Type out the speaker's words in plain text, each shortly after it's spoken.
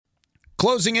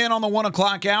Closing in on the 1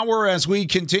 o'clock hour as we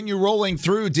continue rolling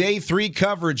through day 3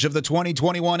 coverage of the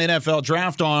 2021 NFL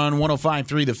Draft on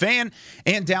 105.3 The Fan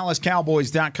and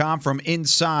DallasCowboys.com from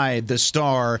inside the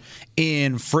Star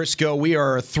in Frisco. We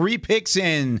are 3 picks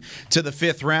in to the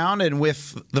 5th round, and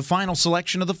with the final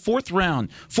selection of the 4th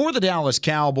round for the Dallas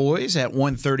Cowboys at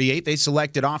 138, they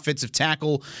selected offensive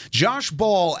tackle Josh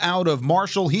Ball out of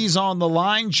Marshall. He's on the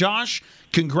line. Josh,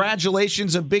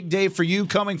 congratulations, a big day for you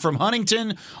coming from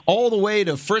Huntington all the way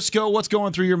to Frisco. What's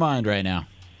going through your mind right now?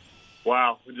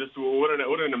 Wow, just what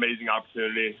an amazing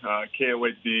opportunity. Can't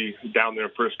wait to be down there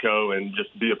in Frisco and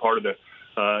just be a part of the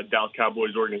Dallas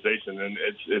Cowboys organization. And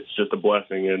it's just a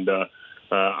blessing, and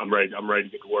I'm ready to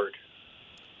get to work.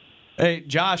 Hey,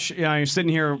 Josh, you're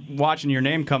sitting here watching your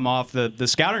name come off. The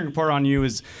scouting report on you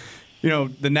is,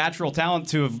 the natural talent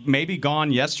to have maybe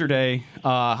gone yesterday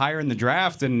higher in the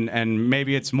draft, and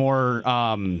maybe it's more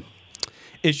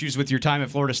issues with your time at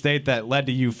Florida State that led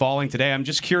to you falling today. I'm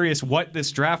just curious what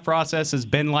this draft process has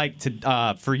been like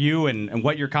for you and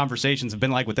what your conversations have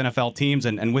been like with NFL teams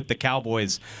and with the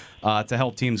Cowboys to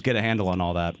help teams get a handle on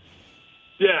all that.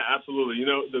 Yeah, absolutely.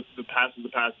 The past is the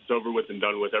past. It's over with and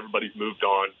done with. Everybody's moved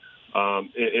on,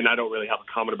 and I don't really have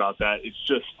a comment about that. It's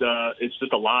just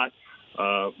a lot.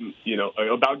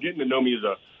 About getting to know me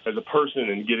as a person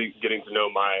and getting to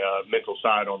know my mental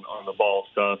side on the ball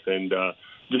stuff, and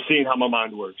just seeing how my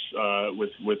mind works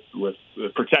with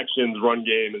protections, run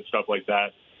game, and stuff like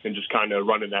that, and just kind of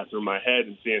running that through my head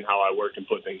and seeing how I work and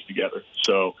put things together.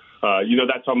 So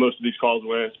that's how most of these calls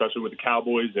went, especially with the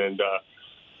Cowboys, and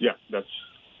that's.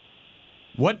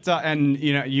 What and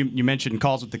you mentioned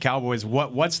calls with the Cowboys.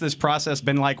 What's this process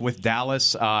been like with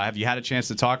Dallas? Have you had a chance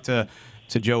to talk to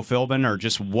Joe Philbin, or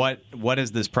just what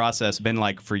has this process been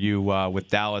like for you with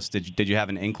Dallas? Did you have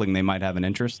an inkling they might have an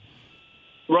interest?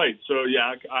 Right. So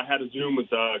I had a Zoom with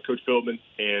Coach Philbin,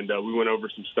 and we went over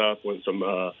some stuff,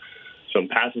 some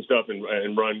passing stuff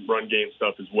and run game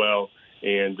stuff as well.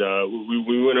 And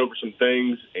we went over some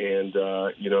things, and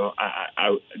I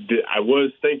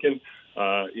was thinking.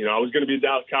 I was going to be a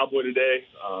Dallas Cowboy today,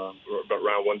 about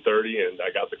around 1:30, and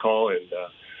I got the call. And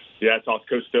I talked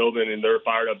to Coach Philbin, and they're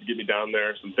fired up to get me down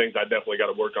there. Some things I definitely got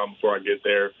to work on before I get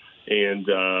there, and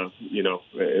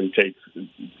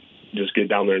just get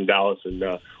down there in Dallas and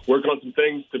work on some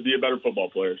things to be a better football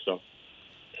player. So,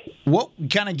 what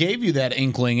kind of gave you that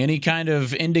inkling? Any kind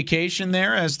of indication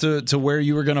there as to where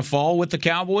you were going to fall with the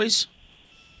Cowboys?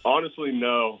 Honestly,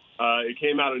 no. It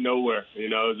came out of nowhere. It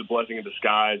was a blessing in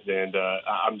disguise, and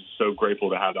I'm just so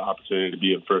grateful to have the opportunity to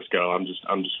be in Frisco. I'm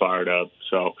just fired up.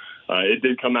 So it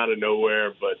did come out of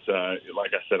nowhere, but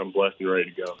like I said, I'm blessed and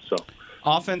ready to go. So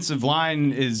offensive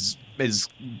line is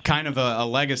kind of a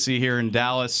legacy here in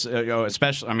Dallas,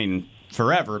 especially.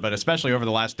 Forever, but especially over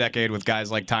the last decade with guys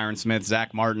like Tyron Smith,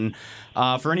 Zach Martin.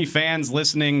 For any fans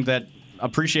listening that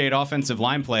appreciate offensive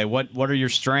line play, what are your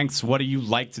strengths? What do you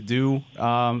like to do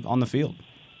on the field?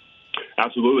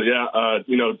 Absolutely, yeah.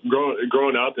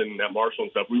 Growing up and at Marshall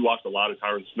and stuff, we watched a lot of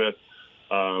Tyron Smith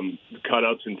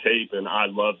cut-ups and tape, and I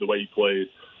love the way he plays.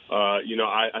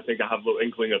 I think I have a little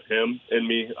inkling of him in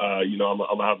me. I'm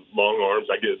gonna have long arms.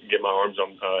 I get my arms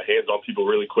on hands on people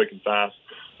really quick and fast.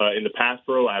 In the pass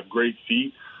pro, I have great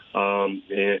feet.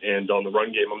 And on the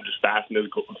run game, I'm just fast,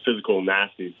 physical, and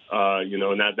nasty.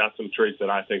 And that's some traits that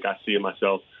I think I see in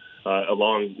myself,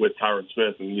 along with Tyron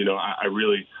Smith. And I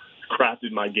really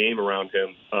crafted my game around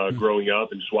him growing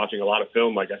up, and just watching a lot of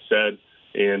film, like I said.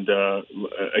 And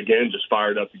again, just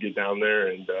fired up to get down there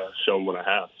and show them what I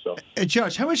have. So, hey,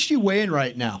 Josh, how much do you weigh in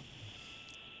right now?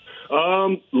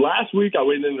 Last week I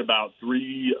weighed in about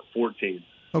 314.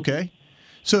 Okay.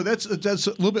 So that's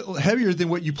a little bit heavier than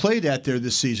what you played at there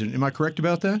this season. Am I correct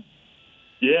about that?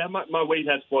 Yeah, my weight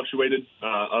has fluctuated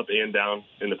up and down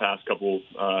in the past couple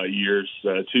years,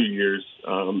 2 years,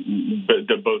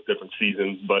 but both different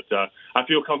seasons. But I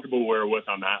feel comfortable where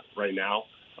I'm at right now.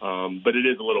 But it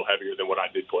is a little heavier than what I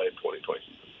did play in 2020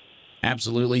 season.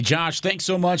 Absolutely. Josh, thanks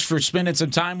so much for spending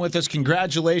some time with us.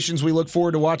 Congratulations. We look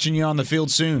forward to watching you on the field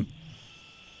soon.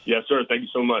 Yes, sir. Thank you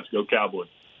so much. Go Cowboys.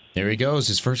 There he goes,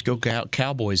 his first Go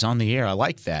Cowboys on the air. I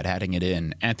like that, adding it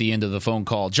in at the end of the phone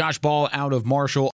call. Josh Ball out of Marshall.